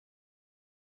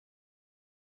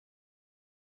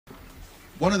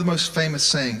One of the most famous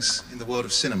sayings in the world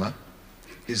of cinema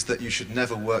is that you should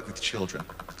never work with children.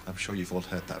 I'm sure you've all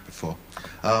heard that before.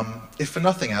 If for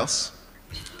nothing else,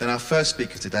 then our first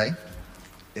speaker today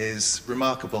is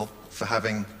remarkable for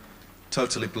having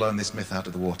totally blown this myth out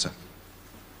of the water.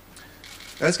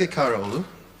 Özge Karaoğlu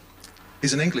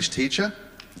is an English teacher,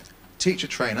 teacher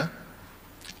trainer,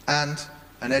 and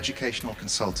an educational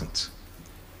consultant.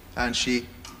 And she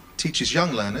teaches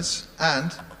young learners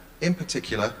and, in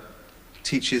particular,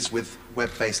 teaches with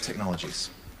web-based technologies.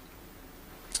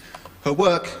 Her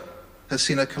work has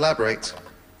seen her collaborate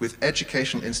with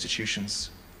educational institutions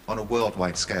on a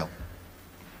worldwide scale.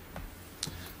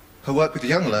 Her work with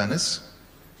young learners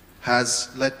has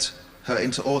led her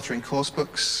into authoring course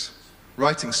books,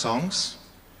 writing songs,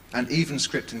 and even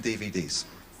scripting DVDs.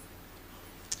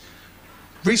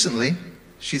 Recently,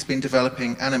 she's been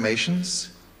developing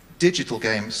animations, digital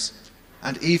games,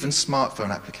 and even smartphone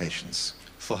applications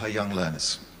for her young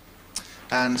learners.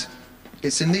 And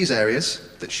it's in these areas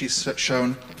that she's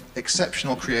shown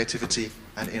exceptional creativity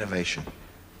and innovation.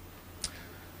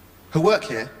 Her work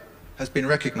here has been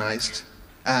recognized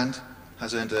and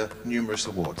has earned her numerous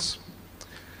awards.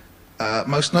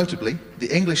 Most notably,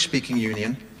 the English Speaking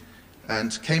Union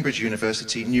and Cambridge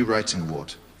University New Writing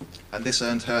Award. And this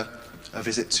earned her a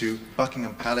visit to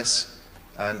Buckingham Palace,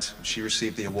 and she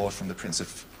received the award from the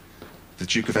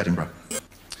Duke of Edinburgh.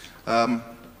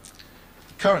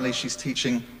 Currently, she's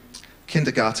teaching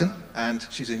kindergarten, and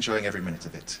she's enjoying every minute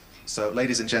of it. So,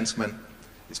 ladies and gentlemen,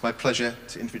 it's my pleasure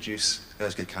to introduce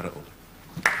Özge Karaoğlu.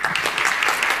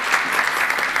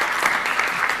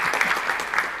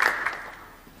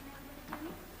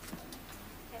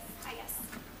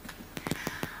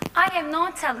 I have no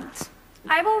talent.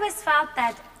 I've always felt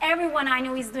that everyone I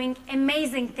know is doing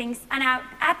amazing things and I have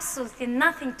absolutely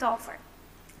nothing to offer.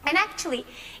 And actually,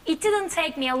 it didn't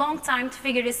take me a long time to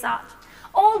figure this out.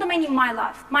 All the men in my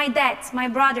life, my dad, my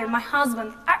brother, my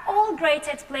husband, are all great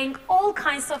at playing all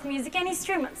kinds of music and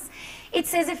instruments.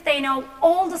 It's as if they know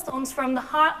all the songs from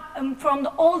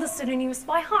the oldest to the newest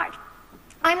by heart.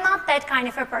 I'm not that kind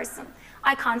of a person.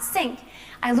 I can't sing.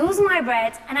 I lose my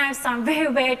breath and I have some very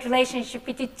weird relationship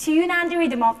with the tune and the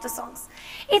rhythm of the songs.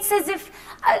 It's as if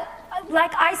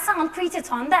like I sound pretty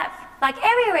tone deaf. Like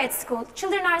everywhere at school,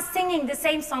 children are singing the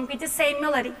same song with the same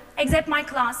melody, except my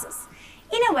classes.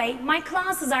 In a way, my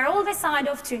classes are always out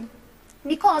of tune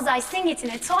because I sing it in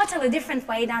a totally different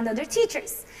way than the other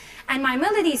teachers. And my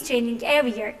melody is changing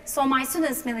every year, so my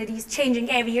students' melody is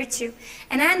changing every year too.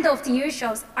 And end of the year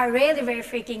shows are really very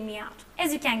freaking me out.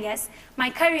 As you can guess, my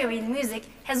career in music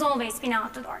has always been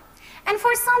out the door. And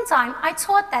for some time, I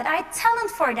thought that I had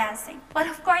talent for dancing. But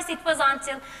of course, it was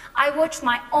until I watched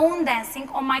my own dancing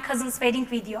on my cousin's wedding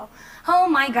video. Oh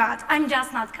my God, I'm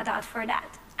just not cut out for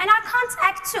that. And I can't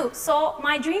act too, so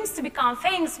my dreams to become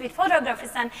famous with photographers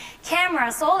and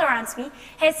cameras all around me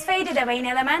has faded away in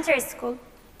elementary school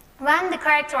when the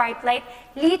character I played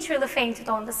literally fainted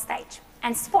on the stage.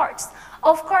 And sports.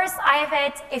 Of course, I have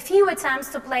had a few attempts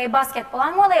to play basketball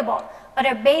and volleyball, but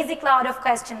are basically out of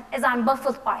question as I'm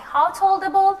baffled by how to hold the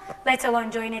ball, let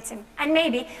alone join a team. And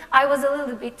maybe I was a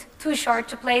little bit too short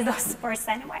to play those sports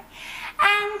anyway.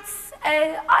 And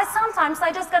sometimes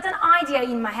I just got an idea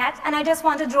in my head and I just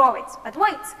want to draw it. But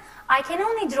wait, I can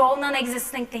only draw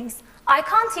non-existing things. I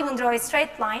can't even draw a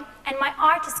straight line, and my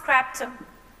art is crap too.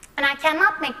 And I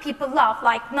cannot make people laugh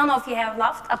like none of you have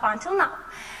laughed up until now.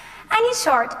 And in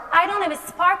short, I don't have a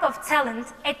spark of talent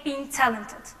at being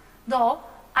talented. Though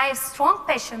I have strong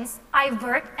passions, I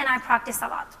work and I practice a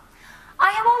lot.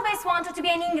 I have always wanted to be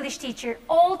an English teacher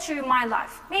all through my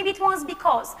life. Maybe it was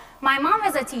because my mom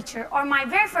was a teacher, or my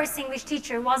very first English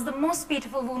teacher was the most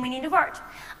beautiful woman in the world.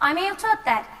 I may have thought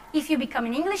that if you become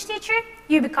an English teacher,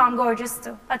 you become gorgeous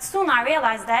too. But soon I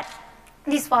realized that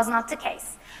this was not the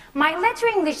case. My latter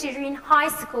English teacher in high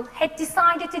school had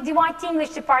decided to divide the English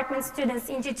department students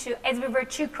into two as we were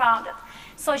too crowded.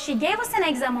 So she gave us an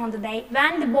exam on the day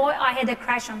when the boy I had a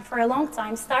crush on for a long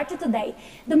time started the day,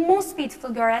 the most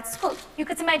beautiful girl at school. You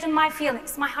could imagine my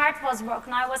feelings. My heart was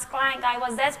broken, I was crying, I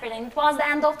was desperate, and it was the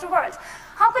end of the world.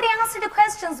 How could I answer the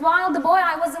questions while the boy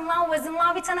I was in love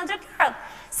with another girl?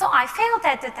 So I failed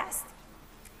at the test.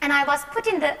 And I was put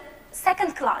in the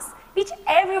second class, which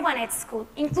everyone at school,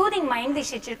 including my English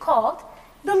teacher, called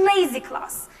the lazy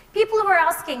class. People were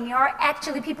asking me, or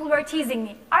actually people were teasing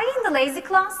me, are you in the lazy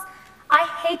class? I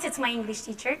hated my English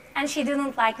teacher, and she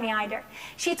didn't like me either.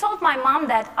 She told my mom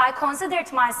that I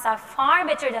considered myself far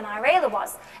better than I really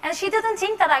was, and she didn't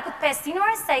think that I could pass the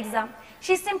university exam.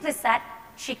 She simply said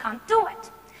she can't do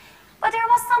it. But there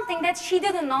was something that she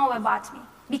didn't know about me.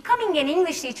 Becoming an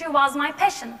English teacher was my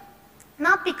passion.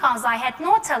 Not because I had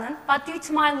no talent, but due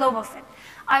to my love of it.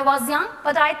 I was young,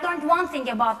 but I had learned one thing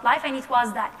about life, and it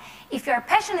was that if you're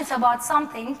passionate about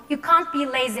something, you can't be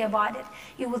lazy about it.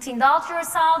 You will indulge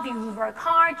yourself, you will work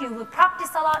hard, you will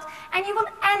practice a lot, and you will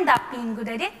end up being good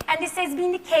at it, and this has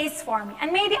been the case for me.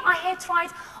 And maybe I had tried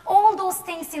all those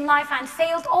things in life and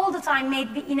failed all the time,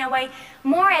 made me, in a way,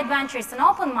 more adventurous and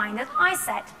open-minded. I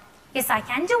said, yes, I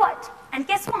can do it. And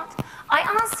guess what? I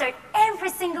answered every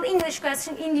single English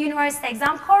question in the university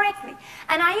exam correctly,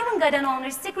 and I even got an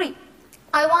honors degree.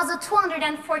 I was the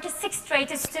 246th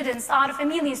rated student out of 1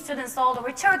 million students all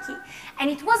over Turkey. And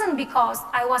it wasn't because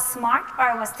I was smart or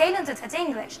I was talented at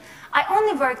English. I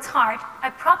only worked hard, I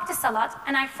practiced a lot,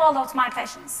 and I followed my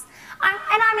passions. I'm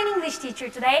an English teacher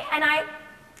today, and I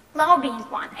love being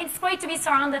one. It's great to be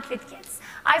surrounded with kids.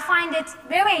 I find it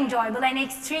very enjoyable and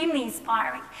extremely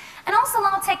inspiring. And also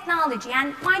love technology,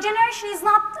 and my generation is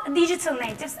not digital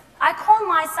natives. I call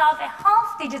myself a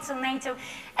half digital native,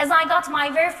 as I got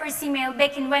my very first email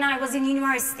back when I was in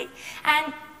university.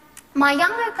 And my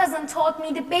younger cousin taught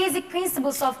me the basic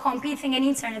principles of computing and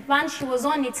internet when she was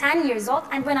only 10 years old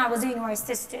and when I was a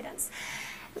university student.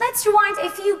 Let's rewind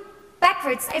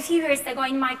backwards a few years ago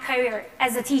in my career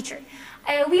as a teacher.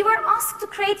 We were asked to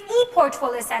create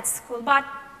e-portfolios at school, but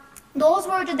those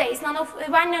were the days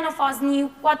when none of us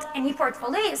knew what an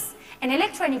e-portfolio is, an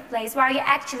electronic place where you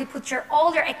actually put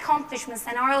all your accomplishments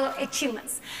and all your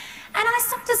achievements. And I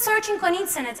started searching on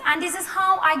internet, and this is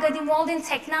how I got involved in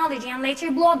technology and later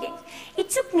blogging. It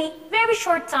took me a very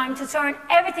short time to turn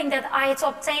everything that I had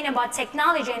obtained about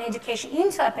technology and education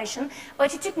into a passion,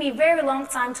 but it took me a very long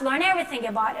time to learn everything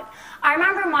about it. I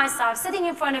remember myself sitting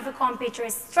in front of a computer,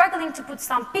 struggling to put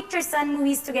some pictures and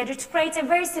movies together to create a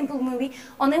very simple movie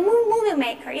on a movie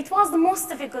maker. It was the most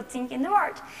difficult thing in the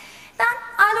world. Then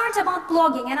I learned about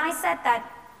blogging, and I said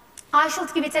that I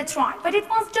should give it a try. But it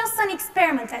was just an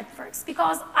experiment at first,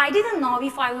 because I didn't know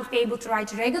if I would be able to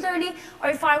write regularly or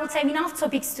if I would have enough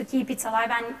topics to keep it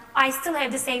alive, and I still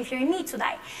have the same fear in me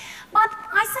today. But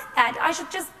I said that I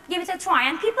should just give it a try,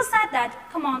 and people said that,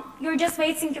 come on, you're just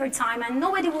wasting your time and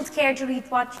nobody would care to read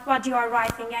what you are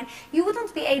writing, and you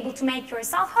wouldn't be able to make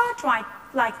yourself heard right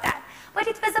like that. But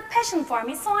it was a passion for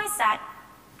me, so I said,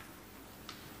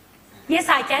 yes,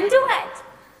 I can do it.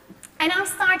 And I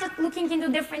started looking into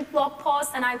different blog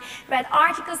posts, and I read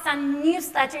articles and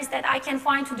newsletters that I can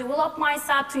find to develop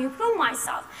myself, to improve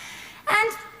myself.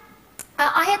 And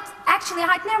I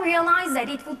had never realized that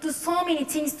it would do so many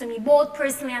things to me, both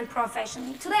personally and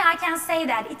professionally. Today I can say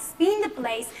that it's been the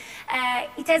place,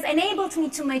 it has enabled me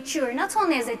to mature, not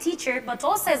only as a teacher, but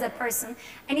also as a person,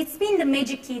 and it's been the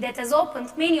magic key that has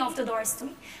opened many of the doors to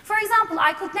me. For example,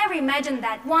 I could never imagine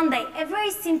that one day a very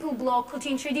simple blog could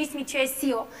introduce me to a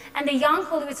CEO and a young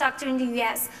Hollywood actor in the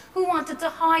US who wanted to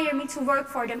hire me to work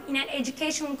for them in an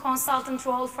educational consultant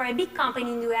role for a big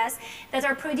company in the US that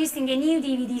are producing a new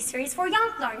DVD series for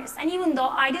young learners, and even though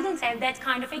I didn't have that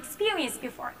kind of experience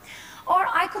before. Or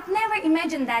I could never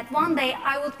imagine that one day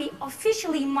I would be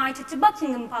officially invited to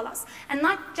Buckingham Palace, and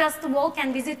not just to walk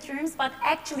and visit rooms, but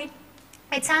actually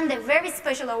attend a very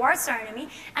special award ceremony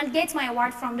and get my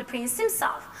award from the prince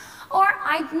himself. Or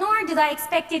nor did I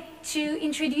expect it to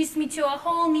introduce me to a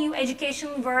whole new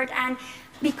educational world and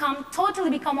totally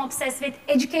become obsessed with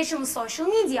educational social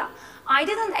media. I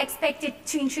didn't expect it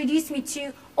to introduce me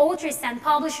to authors and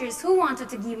publishers who wanted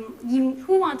to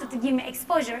give me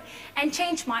exposure and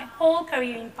change my whole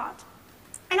career path.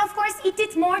 And of course, it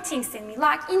did more things in me.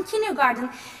 Like in kindergarten,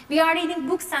 we are reading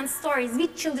books and stories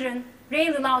which children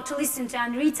really love to listen to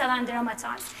and retell and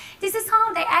dramatize. This is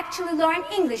how they actually learn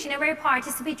English in a very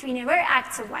participatory, in a very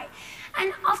active way.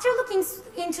 And after looking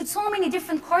into so many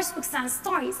different course books and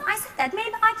stories, I said that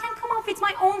maybe I can come up with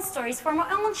my own stories for my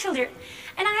own children.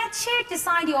 And I had shared this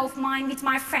idea of mine with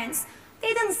my friends.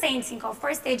 They didn't say anything, of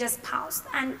course, they just paused.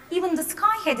 And even the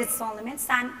sky had its own limits,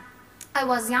 and I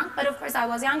was young, but of course I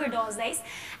was younger those days,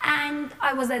 and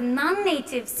I was a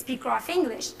non-native speaker of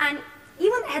English. And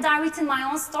even had I written my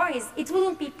own stories, it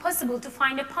wouldn't be possible to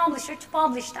find a publisher to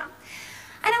publish them.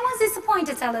 And I was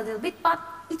disappointed a little bit, but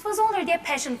it was already a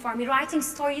passion for me, writing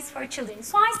stories for children.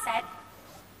 So I said,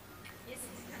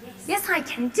 yes, I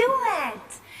can do it.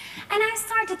 And I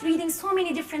started reading so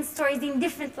many different stories in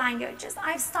different languages.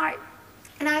 I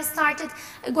And I started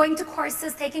going to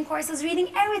courses, taking courses,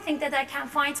 reading everything that I can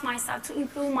find myself to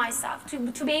improve myself,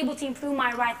 to be able to improve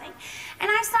my writing. And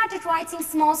I started writing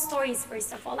small stories,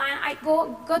 first of all. And I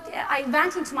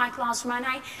went into my classroom and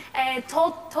I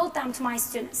told them to my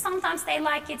students. Sometimes they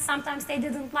liked it, sometimes they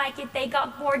didn't like it. They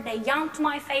got bored, they yawned to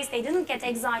my face, they didn't get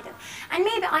excited. And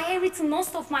maybe I have written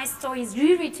most of my stories,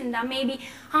 rewritten them maybe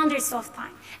hundreds of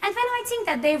times. And when I think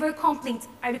that they were complete,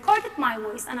 I recorded my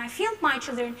voice and I filmed my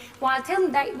children while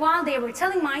they were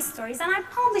telling my stories, and I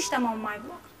published them on my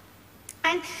blog.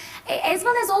 And as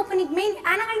well as opening many, and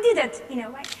I did it in a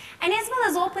way, and as well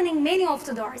as opening many of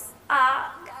the doors,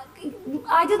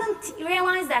 I didn't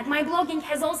realize that my blogging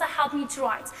has also helped me to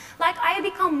write. Like, I have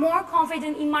become more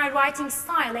confident in my writing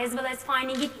style, as well as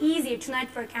finding it easier to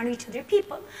network and reach other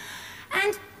people.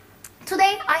 And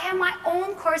today, I have my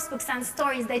own course books and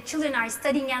stories that children are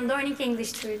studying and learning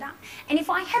English through them. And if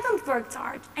I hadn't worked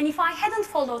hard, and if I hadn't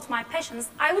followed my passions,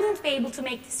 I wouldn't be able to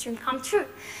make this dream come true.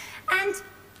 I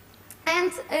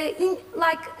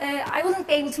wouldn't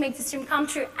be able to make this dream come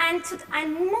true. And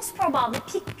most probably,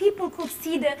 people could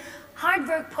see the hard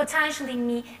work potential in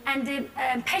me and the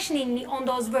passion in me on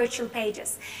those virtual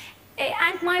pages.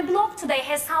 And my blog today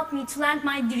has helped me to land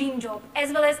my dream job,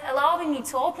 as well as allowing me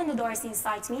to open the doors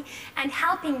inside me and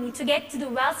helping me to get to the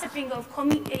wellspring of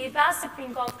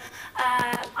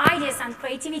ideas and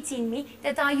creativity in me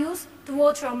that I use to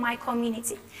water on my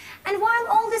community. And while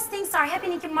all these things are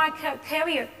happening in my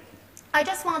career, I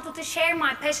just wanted to share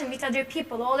my passion with other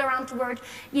people all around the world,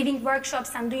 giving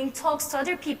workshops and doing talks to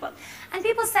other people. And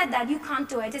people said that you can't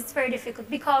do it, it's very difficult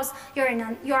because you're a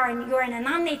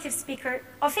non-native speaker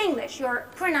of English. Your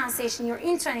pronunciation, your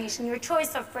intonation, your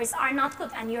choice of words are not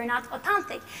good and you're not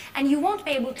authentic. And you won't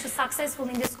be able to successful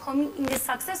in this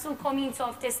successful community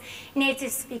of these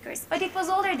native speakers. But it was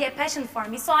already a passion for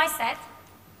me, so I said,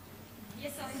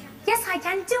 yes, I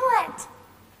can do it.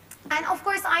 And of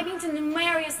course, I've been to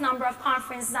numerous number of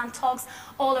conferences and talks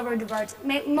all over the world,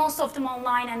 most of them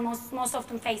online and most of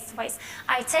them face-to-face.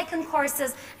 I've taken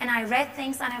courses and I read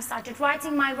things and I've started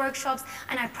writing my workshops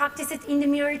and I practice it in the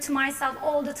mirror to myself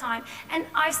all the time. And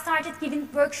I've started giving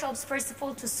workshops, first of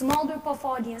all, to a small group of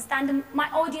audience. Then my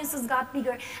audiences got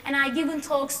bigger and I've given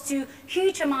talks to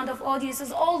huge amount of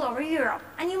audiences all over Europe.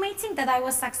 And you may think that I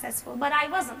was successful, but I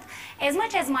wasn't. As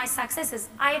much as my successes,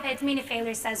 I've had many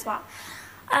failures as well.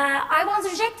 I was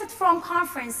rejected from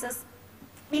conferences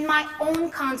in my own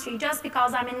country just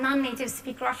because I'm a non-native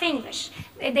speaker of English.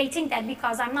 They think that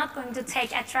because I'm not going to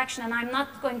take attraction and I'm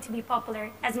not going to be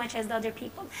popular as much as the other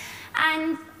people.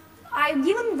 And I've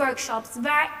given workshops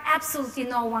where absolutely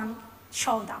no one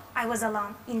showed up. I was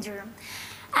alone in the room.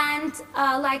 And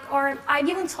I've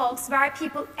given talks where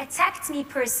people attacked me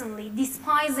personally,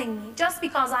 despising me, just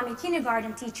because I'm a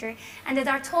kindergarten teacher, and that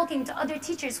are talking to other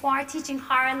teachers who are teaching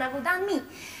higher level than me.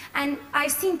 And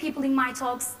I've seen people in my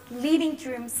talks leaving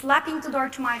the room, slapping the door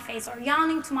to my face, or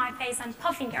yawning to my face and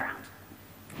puffing around.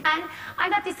 And I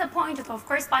got disappointed, of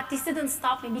course, but this didn't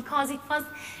stop me because it was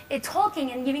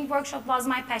talking and giving workshop was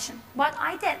my passion. What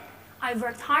I did, I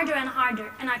worked harder and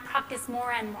harder, and I practiced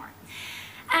more and more.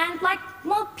 And like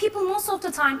people most of the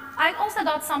time, I also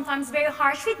got sometimes very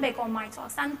harsh feedback on my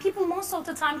talks, and people most of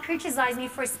the time criticize me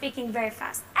for speaking very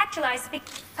fast. Actually,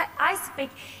 I speak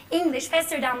English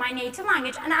faster than my native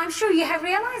language, and I'm sure you have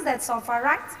realized that so far,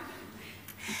 right?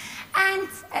 And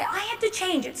I had to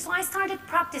change it, so I started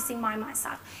practicing by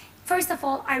myself. First of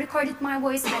all, I recorded my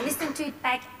voice, I listened to it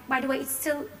back. By the way, it's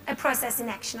still a process in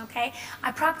action, okay?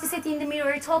 I practice it in the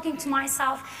mirror, talking to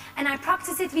myself, and I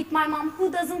practice it with my mom, who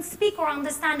doesn't speak or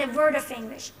understand a word of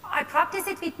English. I practice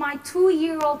it with my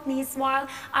 2-year-old niece while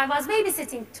I was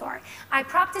babysitting to her. I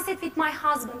practice it with my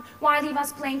husband while he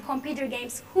was playing computer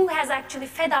games, who has actually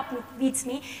fed up with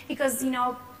me because, you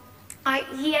know,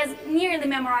 he has nearly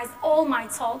memorized all my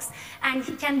talks, and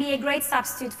he can be a great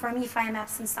substitute for me if I am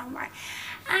absent somewhere.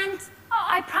 And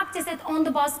I practice it on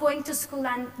the bus going to school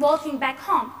and walking back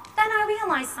home. Then I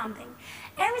realized something.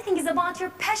 Everything is about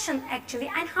your passion, actually,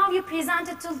 and how you present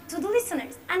it to the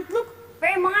listeners. And look,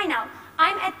 where am I now?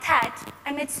 I'm at TED.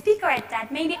 I'm a speaker at TED.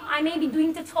 I may be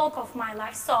doing the talk of my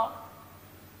life.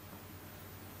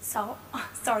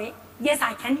 Sorry. Yes,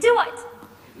 I can do it.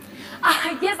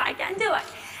 Yes, I can do it.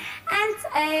 And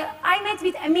I met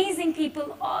with amazing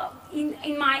people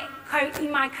in my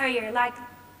career. Like,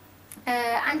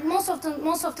 and most of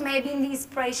them have been the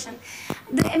inspiration.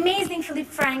 The amazing Philip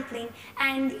Franklin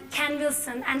and Ken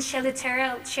Wilson and Shelley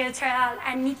Terrell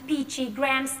and Nick Peachy,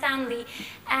 Graham Stanley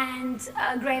and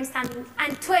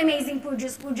two amazing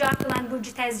Burcu's, Burcu Akgül and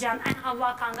Burcu Tezcan and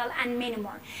Havva Kangal and many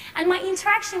more. And my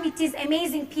interaction with these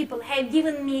amazing people have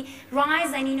given me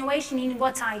rise and innovation in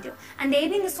what I do. And they've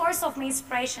been the source of my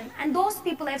inspiration. And those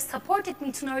people have supported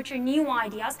me to nurture new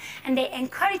ideas, and they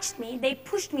encouraged me, they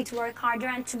pushed me to work harder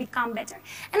and to become better.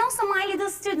 And also my little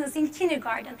students in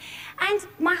kindergarten. And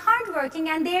my hard working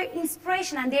and their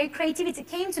inspiration and their creativity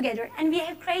came together, and we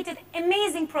have created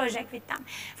amazing project with them.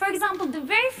 For example, the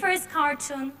very first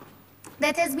cartoon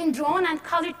that has been drawn and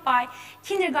colored by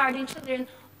kindergarten children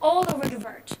all over the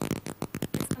world.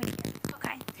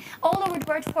 Okay. All over the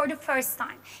world for the first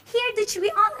time. Here,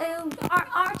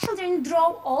 our children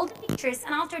draw all the pictures,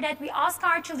 and after that we ask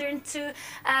our children to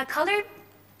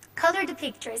color the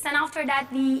pictures, and after that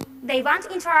they went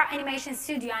into our animation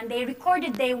studio and they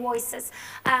recorded their voices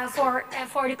for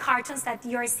the cartoons that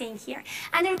you're seeing here.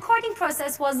 And the recording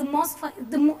process was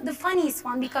the funniest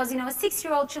one, because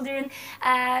 6-year-old children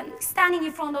standing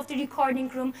in front of the recording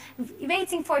room,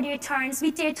 waiting for their turns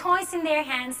with their toys in their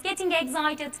hands, getting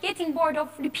excited, getting bored of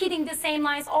repeating the same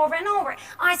lines over and over.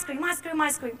 Ice cream, ice cream,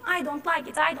 ice cream. I don't like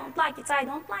it, I don't like it, I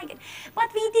don't like it. But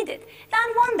we did it.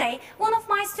 Then one day, one of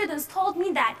my students told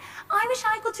me that I wish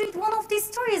I could read one of these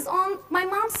stories on my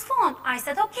mom's phone. I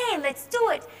said, okay, let's do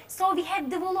it. So we have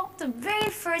developed the very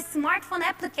first smartphone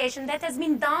application that has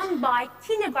been done by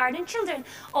kindergarten children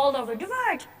all over the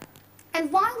world. And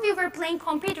while we were playing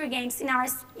computer games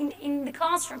in the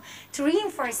classroom to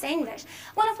reinforce English,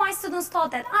 one of my students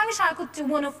thought that I wish I could do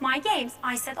one of my games.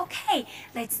 I said, okay,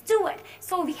 let's do it.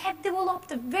 So we have developed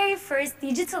the very first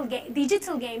digital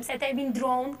games that have been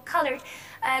drawn, colored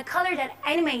and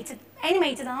animated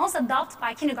and also dubbed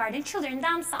by kindergarten children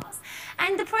themselves.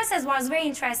 And the process was very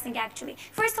interesting, actually.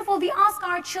 First of all, we asked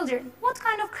our children what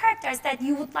kind of characters that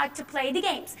you would like to play the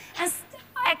games. And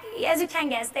as you can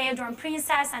guess, they have drawn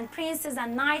princess and princes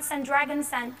and knights and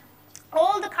dragons and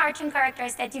all the cartoon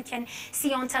characters that you can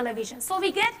see on television. So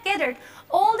we gathered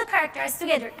all the characters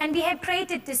together, and we have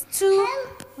created these two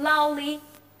lovely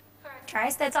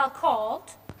characters that are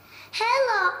called...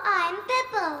 Hello, I'm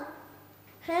Pebble.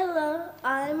 Hello,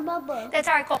 I'm Bubble. That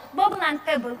are called Bubble and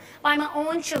Pebble by my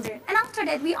own children. And after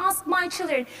that, we asked our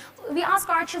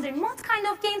children what kind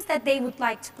of games that they would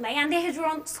like to play, and they have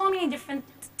drawn so many different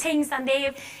things, and they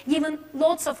have given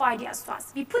lots of ideas to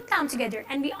us. We put them together,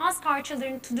 and we asked our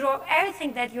children to draw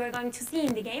everything that you are going to see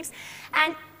in the games,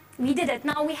 and we did it.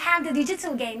 Now we have the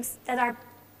digital games that are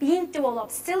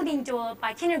still being developed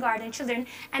by kindergarten children,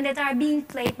 and that are being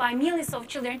played by millions of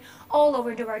children all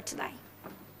over the world today.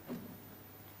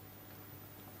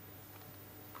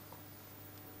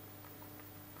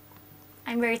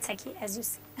 I'm very techy, as you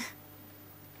see.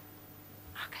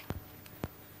 Okay.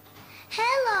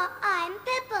 Hello, I'm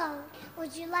Pebble.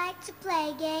 Would you like to play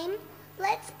a game?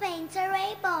 Let's paint a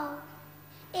rainbow.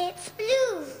 It's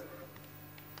blue.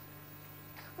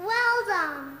 Well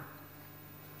done.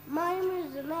 My name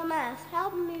is Mehmet.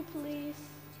 Help me, please.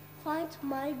 Find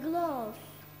my gloves.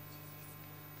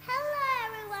 Hello,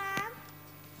 everyone.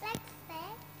 Let's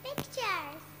take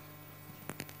pictures.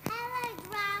 Hello,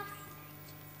 giraffe.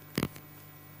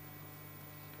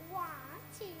 1,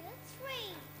 2,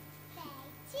 3. Say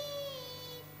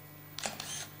cheese.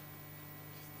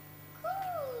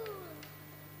 Cool.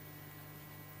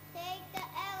 Take the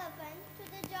elephant to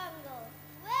the jungle.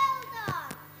 Well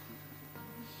done.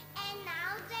 And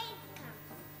now James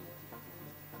comes.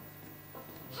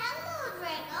 Hello,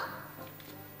 Drago.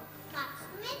 What's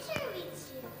the matter with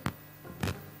you?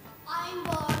 I'm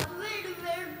bored,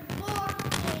 very bored,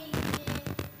 baby.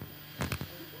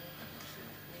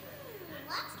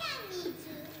 What can we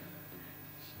do?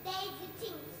 Daisy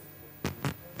thinks.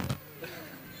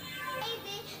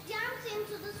 Daisy jumps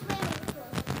into the swimming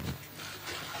pool.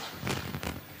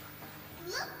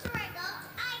 Look, Drago,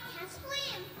 I can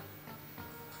swim.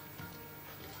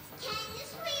 Can you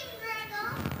swim, Drago?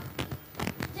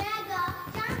 Drago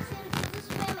jumps into the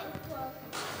swimming pool.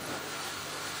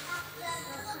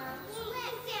 Drago can't swim.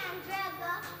 And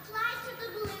Drago flies to the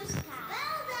blue sky.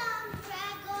 Well done,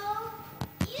 Drago.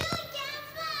 You can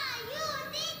fly. You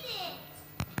did it.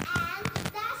 And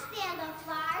that's the end of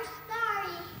our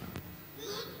story.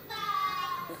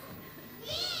 Goodbye.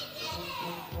 We did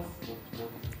it.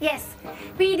 Yes,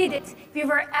 we did it. We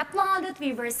were applauded,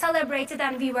 we were celebrated,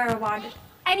 and we were awarded.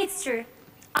 And it's true.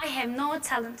 I have no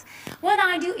talent. What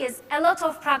I do is a lot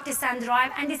of practice and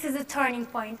drive, and this is a turning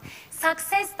point.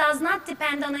 Success does not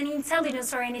depend on any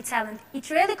intelligence or any talent. It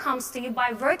really comes to you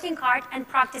by working hard and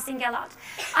practicing a lot.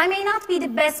 I may not be the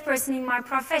best person in my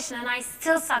profession, and I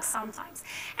still suck sometimes.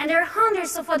 And there are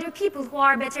hundreds of other people who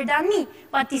are better than me,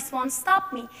 but this won't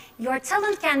stop me. Your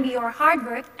talent can be your hard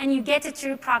work, and you get it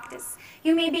through practice.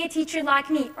 You may be a teacher like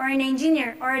me, or an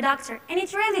engineer, or a doctor, and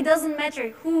it really doesn't matter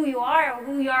who you are or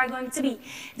who you are going to be.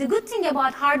 The good thing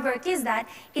about hard work is that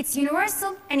it's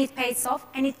universal, and it pays off,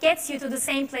 and it gets you to the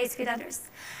same place with others.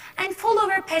 And follow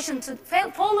your passions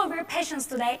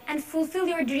today and fulfill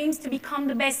your dreams to become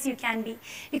the best you can be.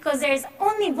 Because there is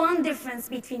only one difference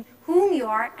between whom you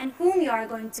are and whom you are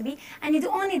going to be, and the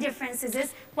only difference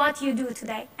is what you do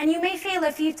today. And you may fail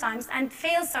a few times, and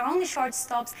fails are only short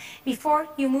stops before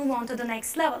you move on to the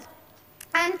next level.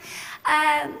 And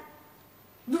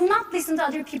do not listen to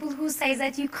other people who say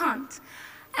that you can't.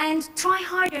 And try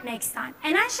harder next time.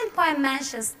 An ancient poem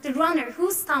mentions the runner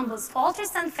who stumbles,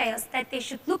 falters and fails, that they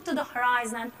should look to the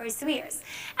horizon and perseveres.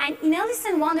 And in Alice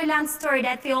in Wonderland story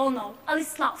that we all know,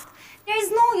 Alice laughed. There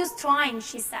is no use trying,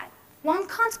 she said. One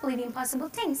can't believe impossible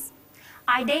things.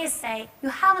 I dare say you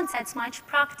haven't had much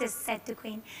practice, said the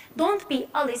queen. Don't be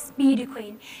Alice, be the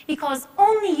queen. Because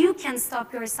only you can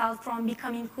stop yourself from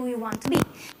becoming who you want to be.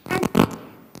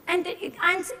 And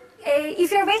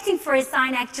if you're waiting for a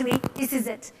sign, actually, this is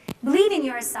it. Believe in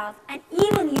yourself, and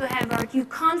even you have heard you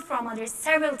can't from others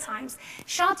several times.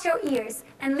 Shut your ears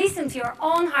and listen to your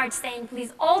own heart saying,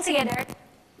 please, all together.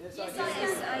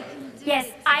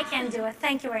 Yes, I can do it.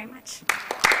 Thank you very much.